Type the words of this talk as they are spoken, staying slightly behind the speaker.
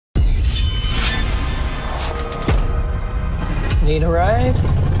Need a ride?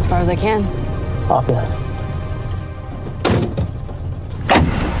 As far as I can. Hop in.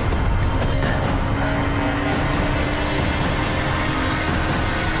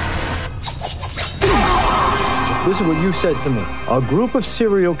 This is what you said to me. A group of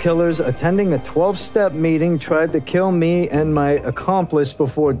serial killers attending a 12-step meeting tried to kill me and my accomplice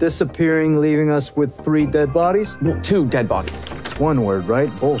before disappearing, leaving us with 3 dead bodies? No, 2 dead bodies. It's one word,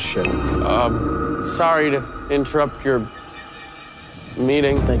 right? Bullshit. Sorry to interrupt your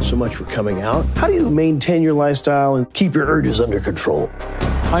meeting. Thanks so much for coming out. How do you maintain your lifestyle and keep your urges under control?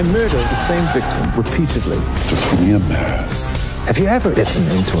 I murdered the same victim repeatedly. Just give me a mask. Have you ever bitten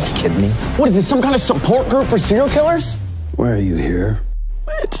into a kidney? What is this, some kind of support group for serial killers? Why are you here?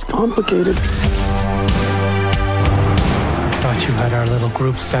 It's complicated. I thought you had our little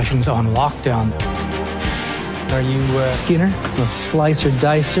group sessions on lockdown. Are you Skinner, a slicer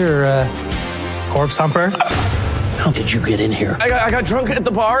dicer, or a corpse humper? How did you get in here? I got drunk at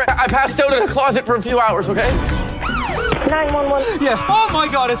the bar. I passed out in a closet for a few hours, okay? 911. Yes. Oh my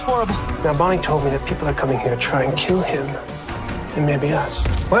God, it's horrible. Now, Bonnie told me that people are coming here to try and kill him. And maybe us.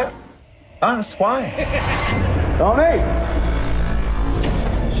 What? Us? Why? Tony!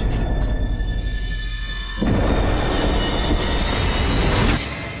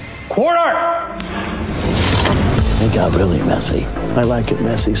 Quarter! It got really messy. I like it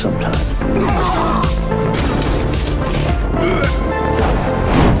messy sometimes.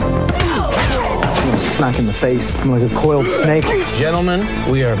 Smack in the face. I'm like a coiled snake. Gentlemen,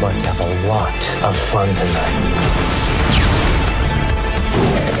 we are about to have a lot of fun tonight.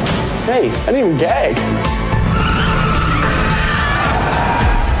 Hey, I didn't even gag.